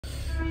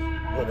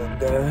What up,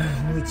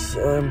 guys? We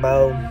chillin',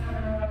 bro.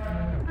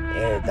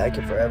 And thank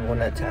you for everyone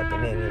that's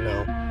tapping in, you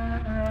know.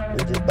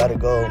 We just about to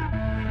go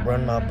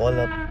run my boy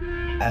up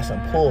at some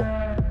pool.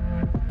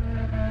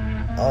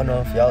 I don't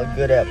know if y'all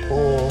good at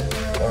pool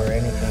or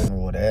anything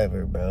or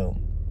whatever, bro.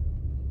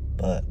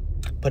 But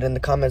put in the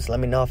comments,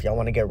 let me know if y'all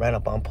want to get ran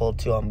up on pool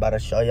too. I'm about to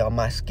show y'all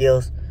my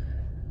skills.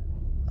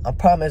 I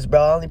promise,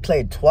 bro, I only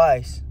played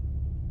twice.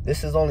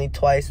 This is only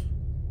twice.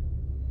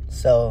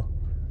 So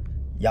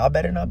y'all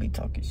better not be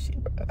talking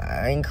shit, bro.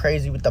 I ain't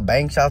crazy with the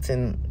bank shots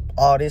and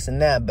all this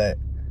and that, but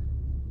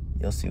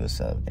you'll see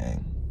what's up,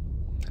 gang.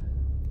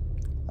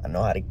 I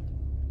know how to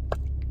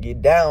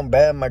get down,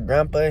 bro. My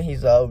grandpa,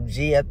 he's a OG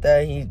at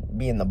that. He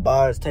be in the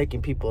bars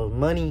taking people's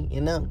money,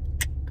 you know.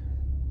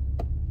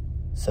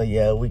 So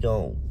yeah, we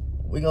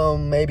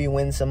gon' maybe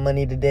win some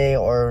money today,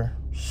 or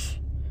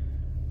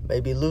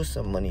maybe lose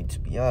some money, to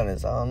be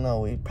honest. I don't know.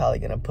 We probably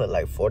gonna put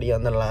like 40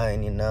 on the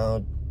line, you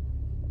know.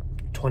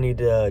 20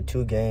 to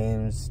 2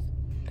 games,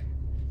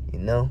 you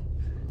know.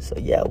 So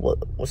yeah,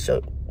 we'll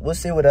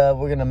see what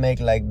we're gonna make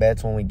like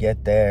bets when we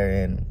get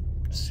there and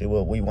see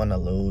what we want to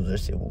lose or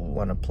see what we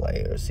want to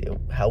play or see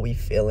how we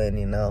feeling,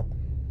 you know.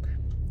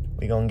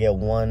 We gonna get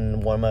one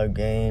warm-up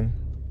game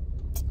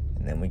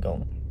and then we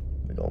gonna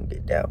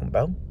get down,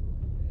 bro.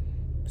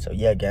 So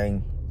yeah,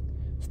 gang,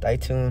 stay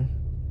tuned.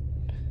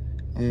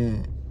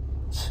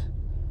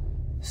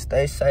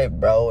 Stay safe,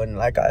 bro, and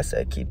like I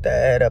said, keep that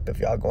head up. If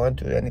y'all going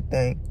through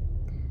anything,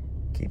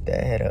 keep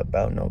that head up,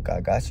 bro. No,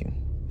 God got you.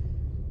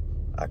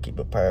 I keep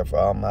a prayer for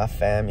all my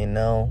fam, you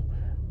know.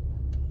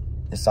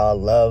 It's all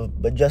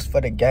love, but just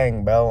for the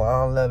gang, bro.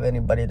 I don't love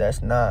anybody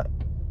that's not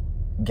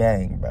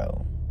gang,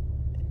 bro.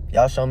 If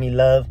y'all show me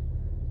love,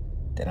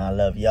 then I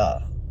love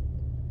y'all.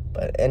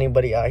 But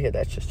anybody out here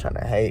that's just trying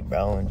to hate,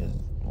 bro, and just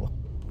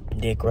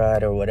dick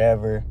ride or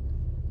whatever,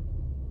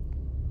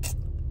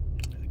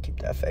 keep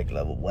that fake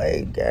love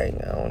away,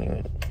 gang.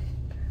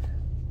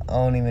 I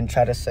don't even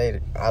try to say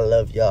I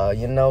love y'all,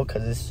 you know,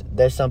 because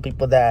there's some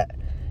people that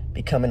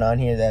be coming on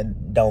here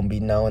that don't be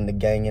knowing the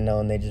gang, you know,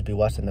 and they just be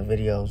watching the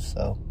videos.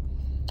 So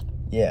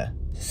yeah,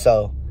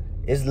 so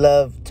it's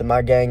love to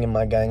my gang and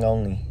my gang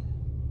only,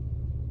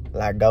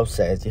 like Ghost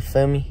says, you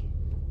feel me?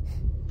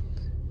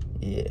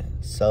 Yeah,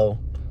 so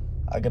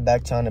I'll get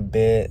back to you in a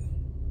bit.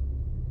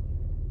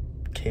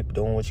 Keep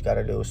doing what you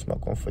gotta do.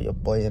 Smoke one for your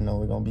boy, you know.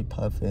 We're gonna be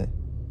puffing,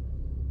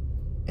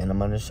 and I'm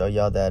gonna show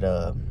y'all that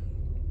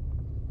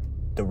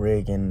the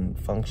rig and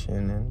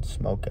function and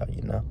smoke out,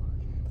 you know,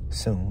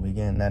 soon. We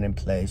getting that in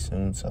place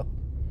soon, so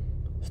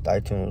stay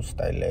tuned,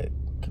 stay lit,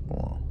 keep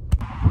on.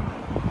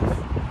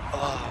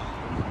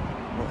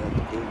 What have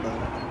to do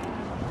about it?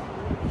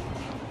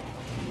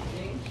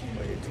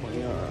 Wait,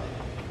 20 on.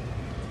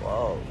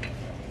 Whoa.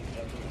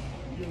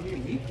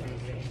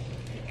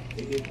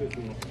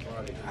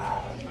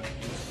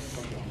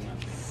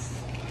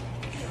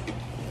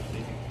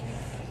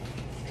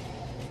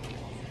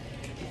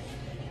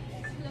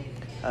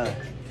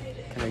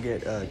 Can I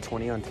get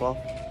 20 on 12?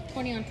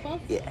 20 on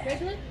 12? Yeah.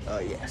 Regular?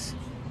 Yes.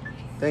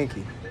 Thank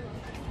you.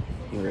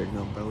 You already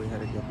know, bro. We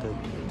had to get the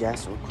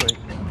gas real quick.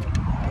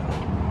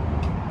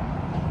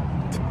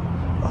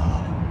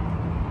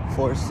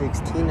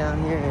 416 out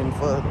here in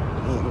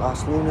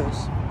Los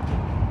Lunas.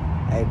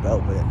 Hey,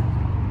 bro, but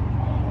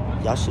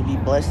y'all should be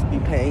blessed to be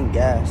paying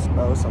gas,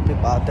 bro. Some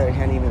people out there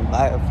can't even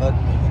buy a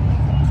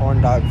fucking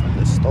corn dog from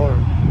the store.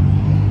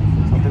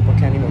 Some people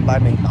can't even buy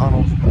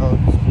McDonald's, bro.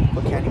 Some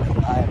people can't even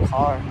buy a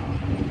car.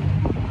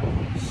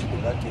 Should be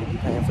lucky to be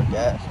paying for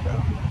gas, bro.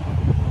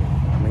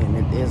 I mean,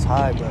 it is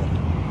high, but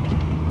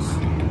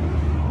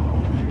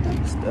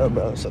still,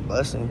 bro, it's a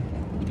blessing.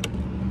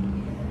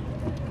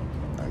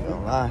 I ain't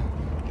gonna lie.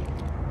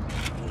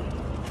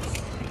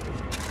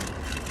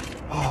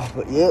 Oh,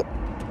 but yep,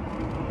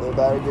 we're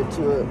about to get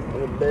to it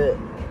in a bit.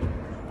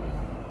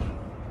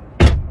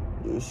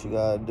 Do what you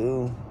gotta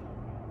do.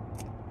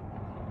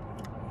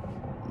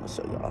 I'm gonna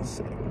show y'all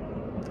sick.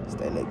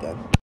 Stay late, guys.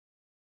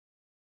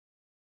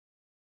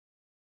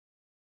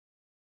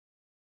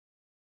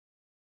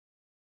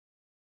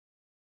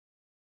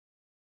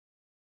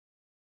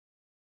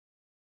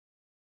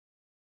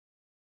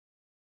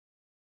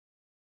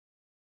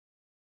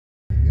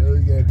 Yo,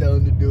 you gotta tell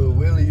him to do a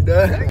wheelie,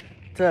 dog.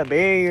 What's up,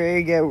 baby? You ready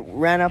to get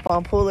ran up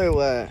on pool or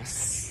what?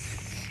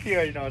 You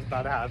already know what's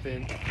about to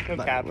happen. No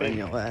About to run capping.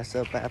 your ass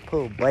up at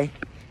pool, boy.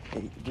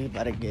 And we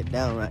about to get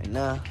down right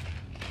now.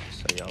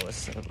 Show y'all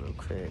what's up real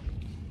quick.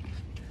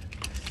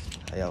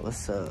 Hey, y'all,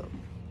 what's up?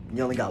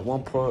 You only got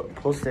one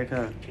pull stick,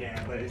 huh?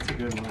 Yeah, but it's a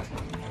good one.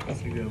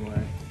 It's a good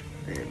one.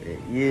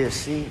 Yeah,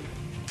 see?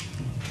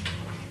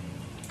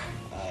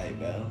 Alright,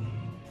 bro.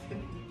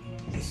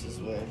 This is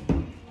where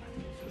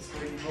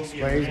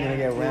Spray's gonna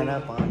get ran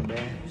up on, bro.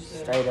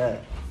 Straight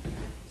up.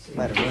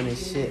 About to run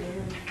this shit.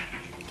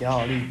 Get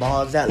all these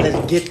balls out.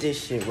 Let's get this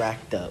shit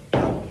racked up,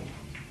 bro.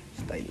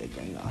 Stay lit,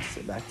 gang. I'll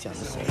sit back to you on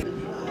the side. I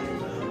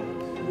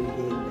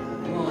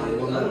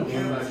don't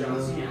care about John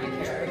Cena.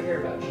 I care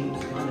about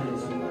James Conn and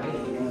his own body.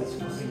 That's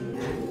fine.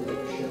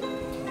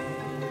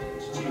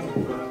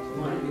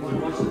 You want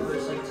to watch the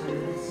first like 10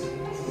 minutes?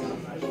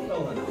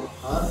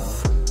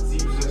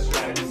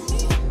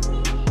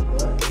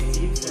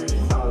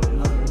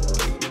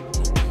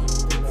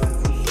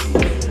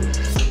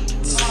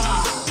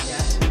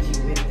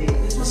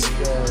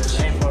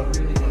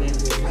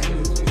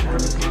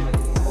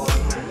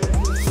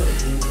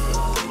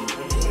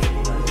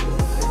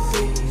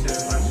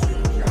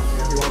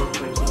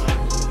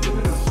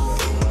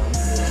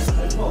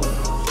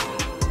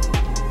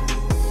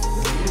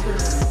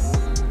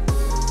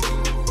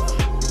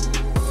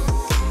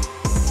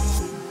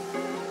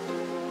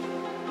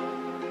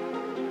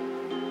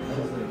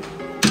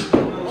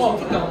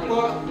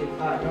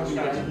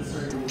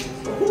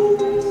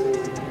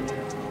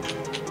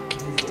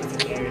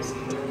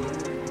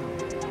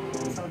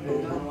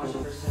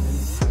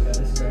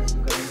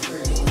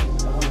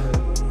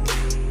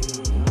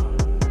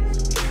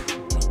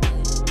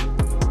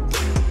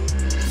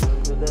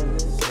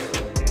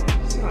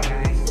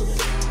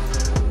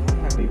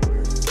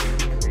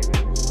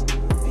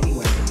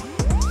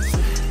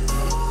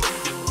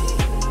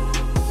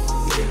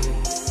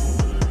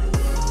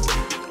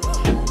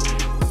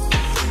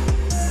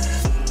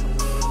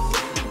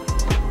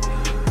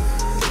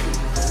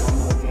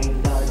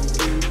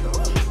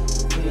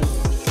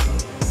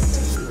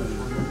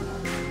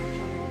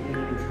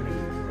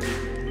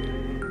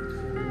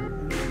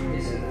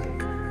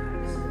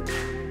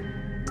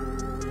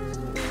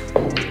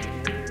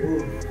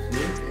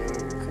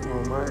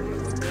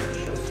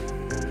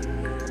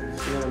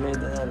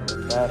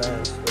 fat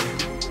ass.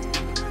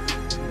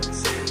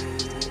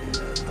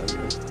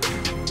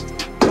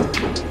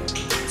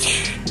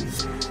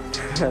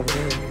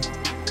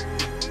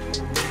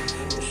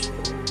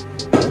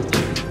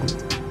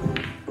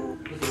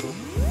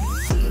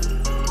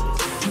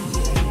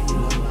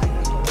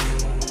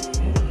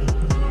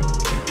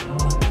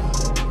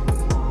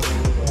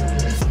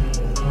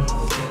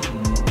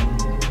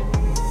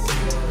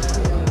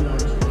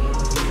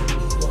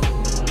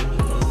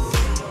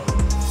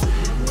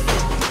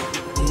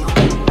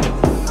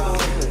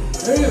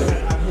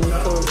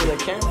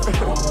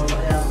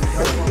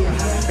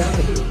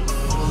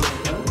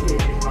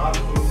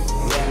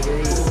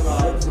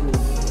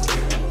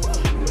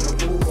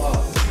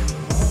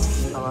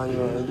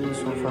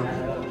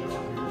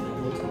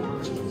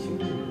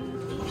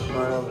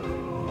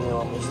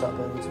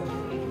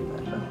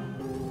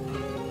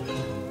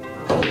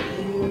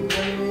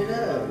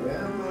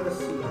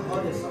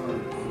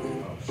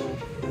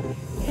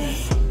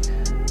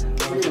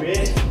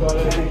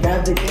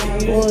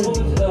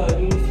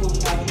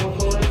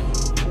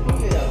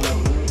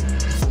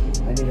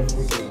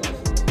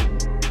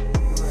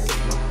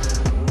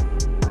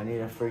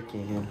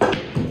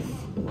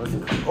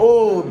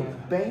 Oh,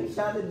 bank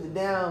shotted it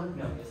down.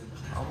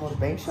 Almost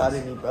bank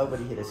shotted me, bro, but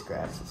he hit a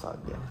scratch. It's all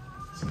good.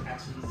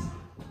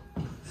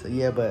 So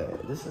yeah,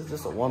 but this is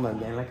just a warm-up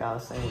game, like I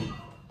was saying.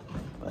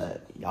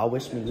 But y'all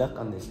wish me luck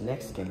on this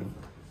next game.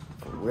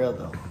 For real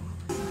though.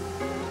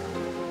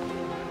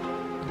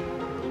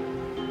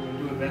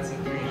 Do a best of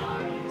 3.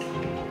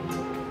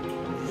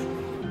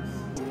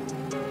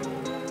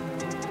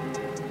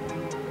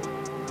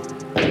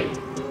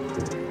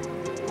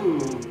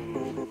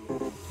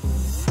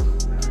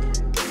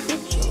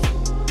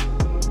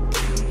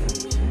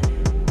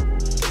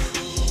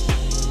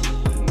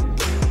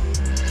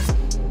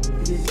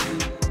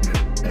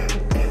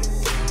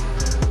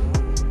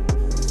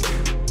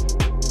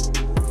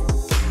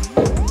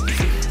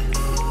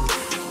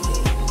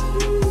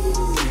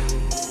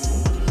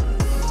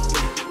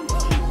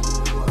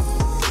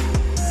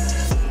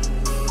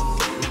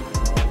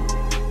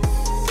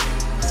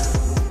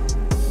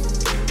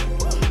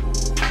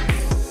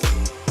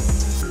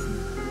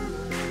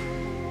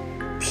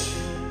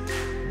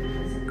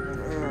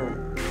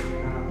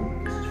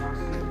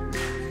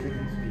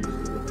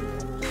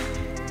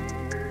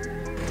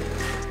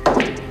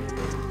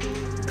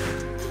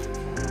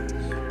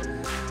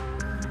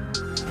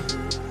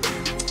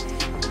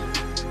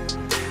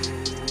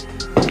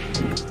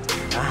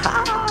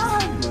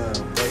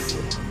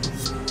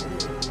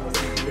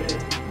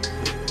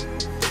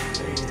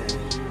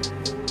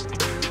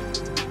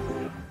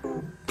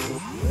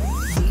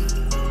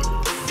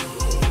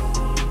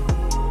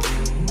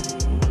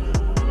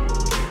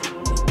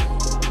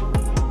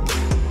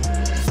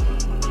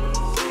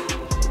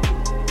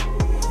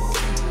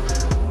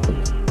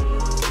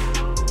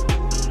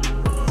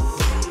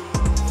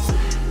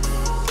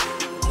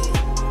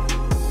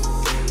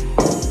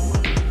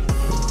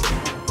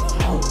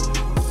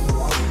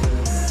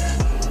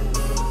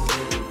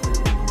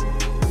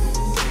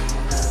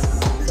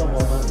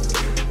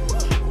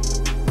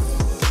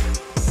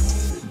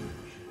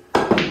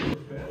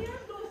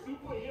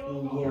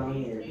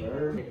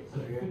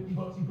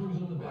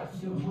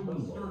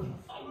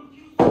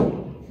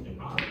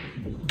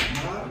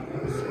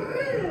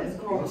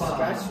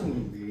 Scratch me,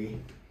 B.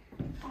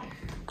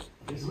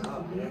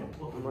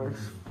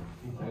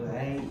 That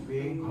ain't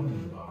big.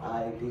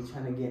 They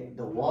trying to get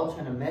the wall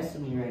trying to mess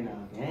with me right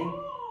now, gang.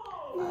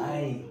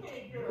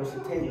 Push the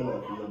table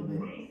up a little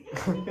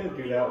bit.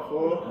 Do that,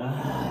 fool.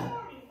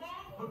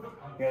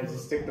 Yeah,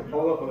 just stick the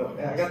pole up a little.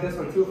 Yeah, I got this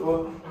one too,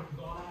 fool.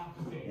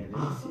 Yeah,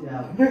 let me see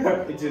that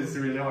one. It's just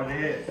really hard to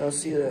hit. Y'all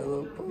see that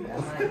little pole?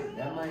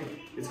 That might.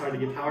 It's hard to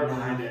get power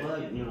behind it.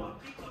 You know.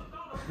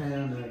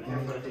 Damn it.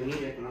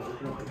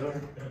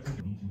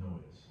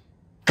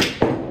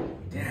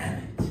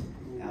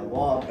 That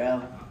wall, bro.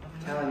 I'm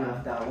telling you,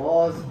 if that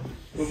wall's.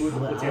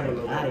 We'll take a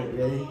little got it,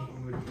 really.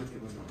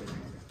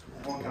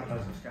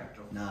 Scratch.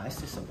 Nah,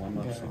 it's just a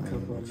warm-up song.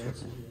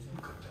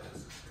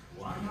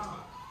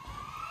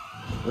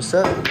 What's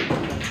up?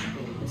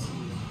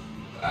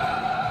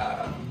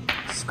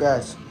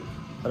 Scratch.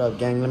 What up,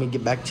 gang? Let me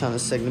get back to you in a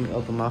sec. Let me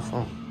open my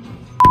phone.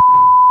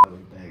 I'll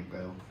be back,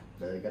 bro.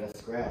 But I got a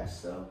scratch,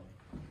 so.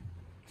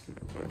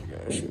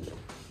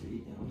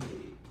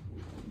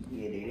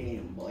 Get it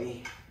in,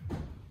 boy.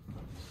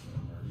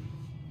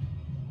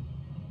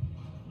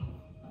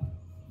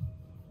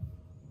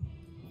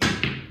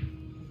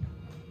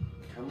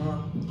 Come on.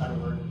 That'll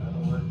work.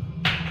 That'll work.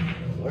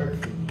 That'll work.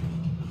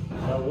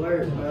 That'll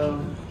work, bro.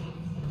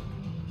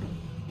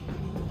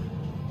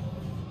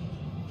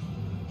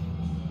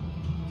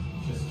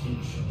 Just keep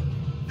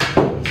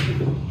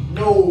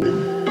No.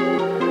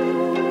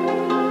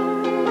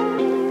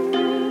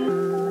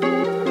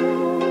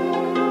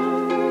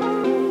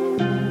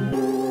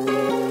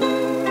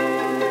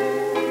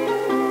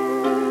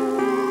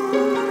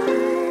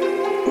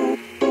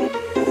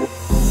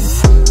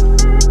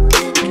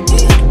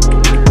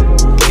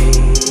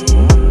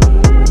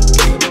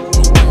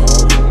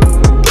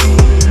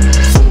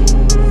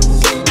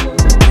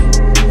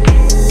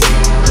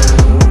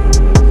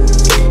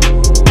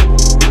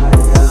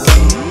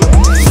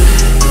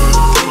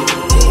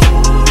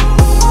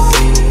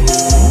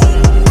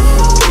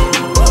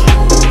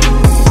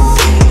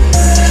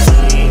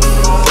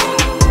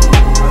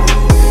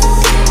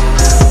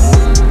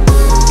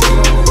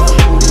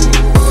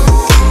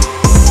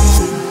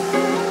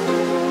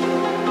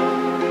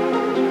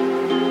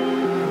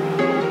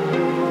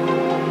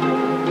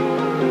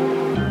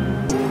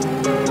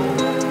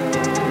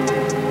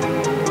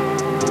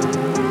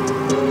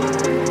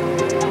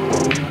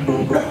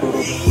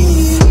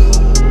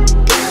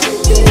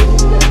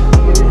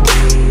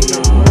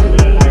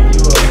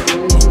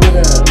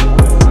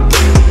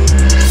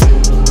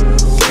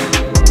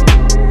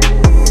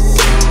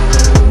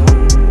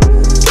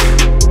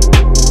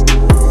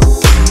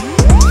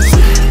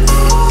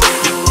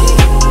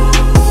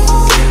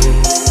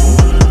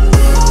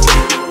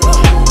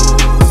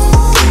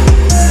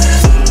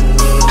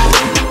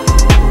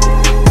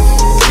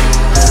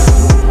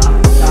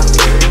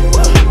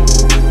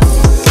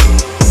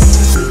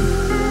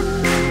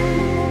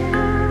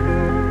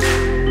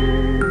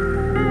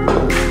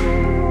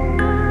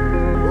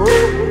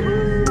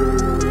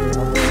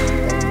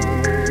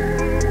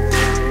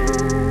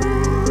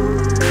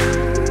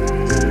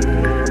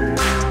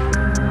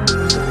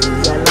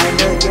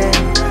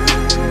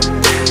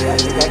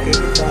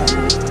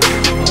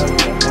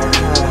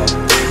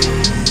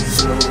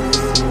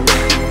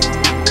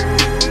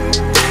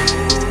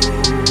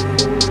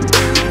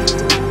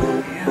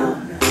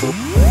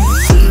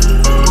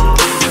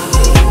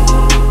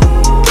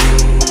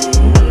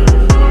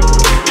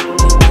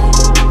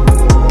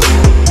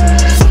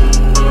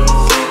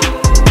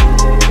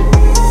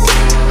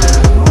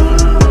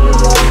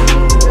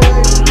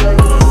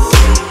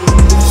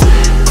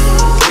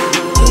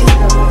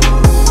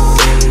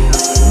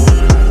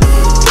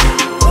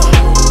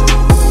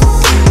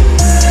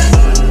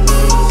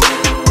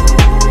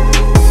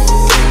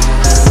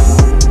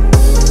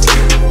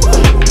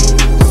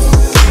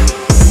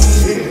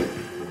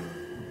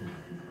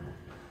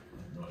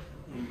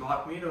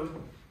 go.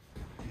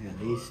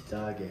 At least,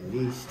 dog, at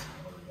least.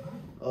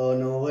 Oh,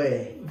 no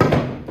way.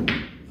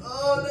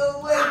 Oh,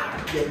 no way.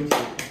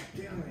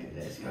 Damn it.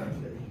 Let's go.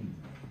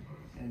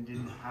 And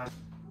didn't have.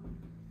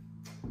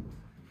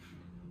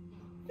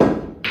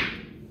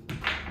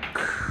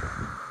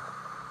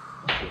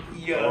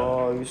 Yeah.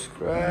 Oh, you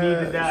scratched.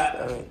 Needed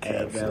that.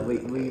 Hey, bro, we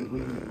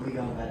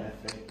gonna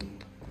let that fake me.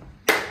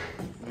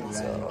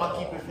 I'll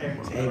keep it fair.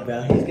 Hey,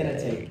 bro, he's gonna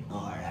take.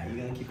 Alright,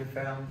 you gonna keep it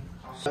fair on me?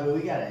 So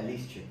we gotta at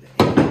least trick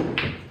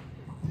that.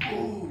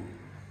 Ooh.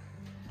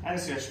 I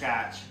just got a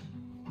scratch.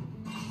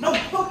 No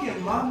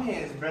fucking mom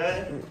hands,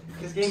 bruh.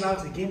 This game out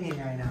to give me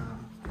right now.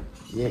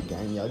 Yeah,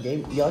 gang,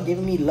 y'all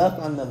giving me luck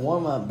on the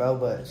warm up, bro.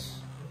 But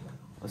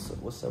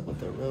what's up with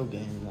the real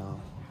game now?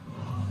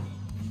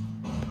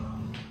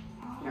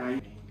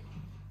 I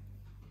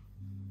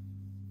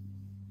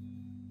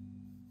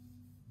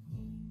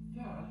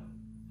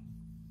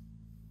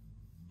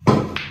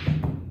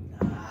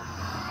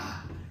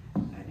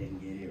didn't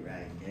get it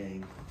right,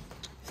 gang.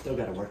 Still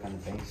gotta work on the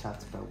bank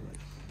shots, bro. But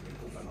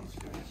hope I don't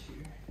scratch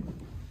here.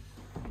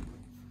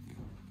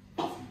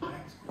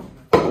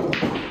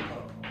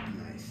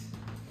 Nice.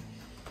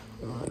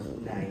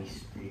 Nice,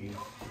 dude.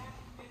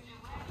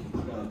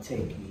 It's gonna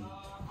take me.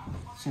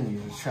 Soon as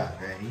you shot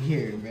right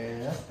here,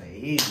 man. That's the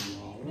easy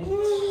one.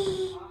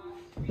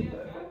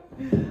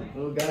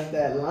 Who got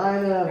that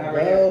lineup,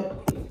 bro?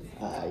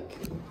 Alright.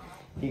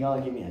 He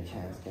gonna give me a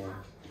chance, gang.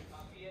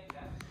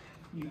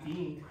 You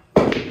think?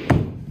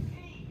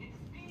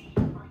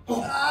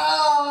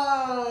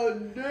 Oh,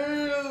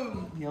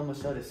 damn! He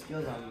almost showed his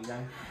skills on me,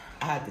 guy.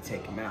 I had to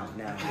take him out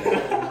now.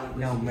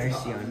 No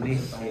mercy on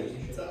this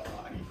shit.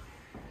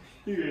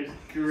 You're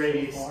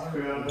grace,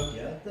 bro.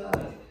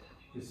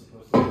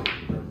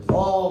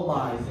 Oh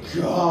my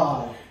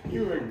god!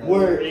 You were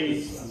Word.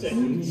 grace.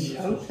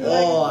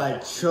 Oh, I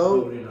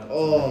choked.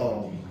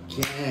 Oh,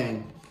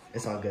 man.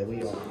 It's all good.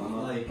 We all.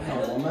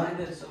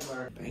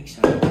 Bank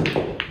shot.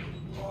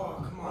 Oh,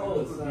 come on.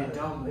 Oh, it's Be a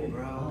double,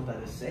 bro. I'm about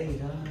to say,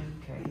 dog.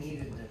 I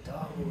needed the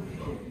double.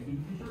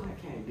 I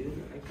can't do it.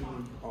 I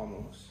can't.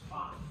 Almost.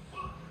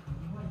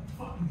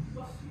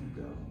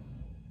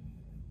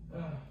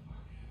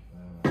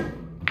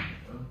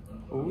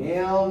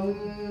 Hell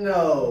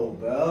no,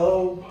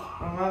 bro.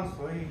 I'm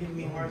sorry, you're giving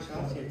me hard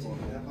shots here, too.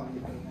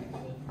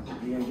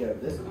 You gonna get up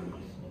this one?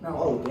 No.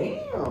 Oh,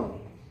 damn.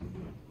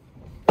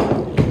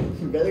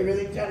 You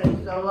really trying to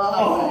show off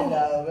right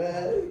now,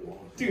 man.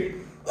 Dude.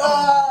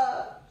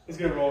 Ah! It's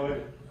gonna roll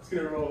it. It's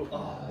gonna roll.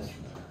 Oh,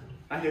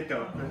 I hit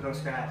though. There's no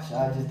scratch. should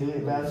I just do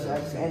it, bro? Should I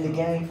just end the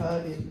game,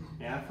 fuck it?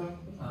 Yeah, fool.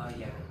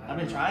 Yeah. I've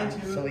been trying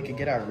to. So we could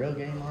get our real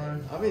game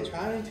on? I've been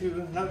trying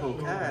to. Knuckle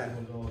cat.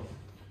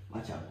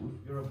 Watch out, boo.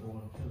 You're a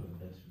born killer.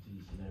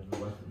 Expertise in every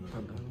weapon.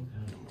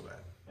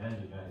 And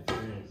you got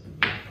experience in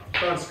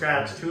Front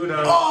scratch, too,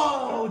 though.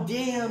 Oh,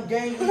 damn,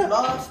 gang. We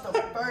lost the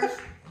first.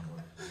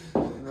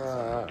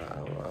 Nah,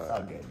 it's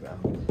all good, bro.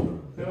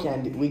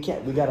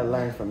 We gotta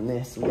learn from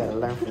this. We gotta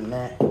learn from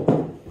that.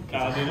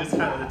 Oh, dude, it's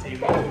kind of the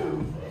table,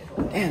 too.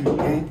 Damn,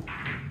 gang.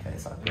 Okay,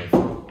 it's all good.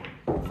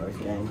 First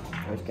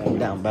game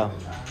down, bro.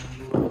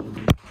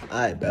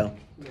 Alright, bro.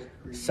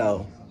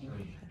 So,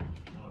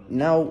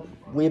 now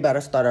we about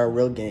to start our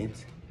real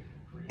games.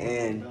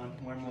 And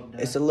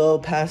it's a little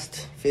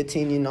past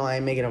 15, you know. I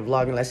ain't making a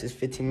vlog unless it's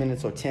 15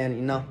 minutes or 10,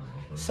 you know.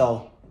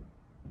 So,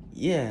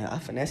 yeah, I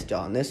finessed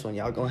y'all on this one.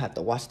 Y'all gonna have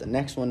to watch the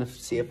next one to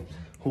see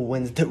who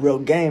wins the real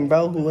game,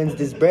 bro. Who wins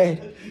this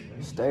bread.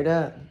 Straight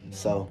up.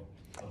 So,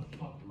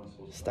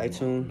 stay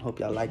tuned. Hope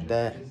y'all like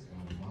that.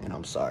 And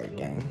I'm sorry,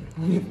 gang.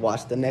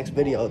 Watch the next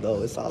video,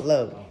 though. It's all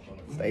love.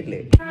 Stay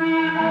lit.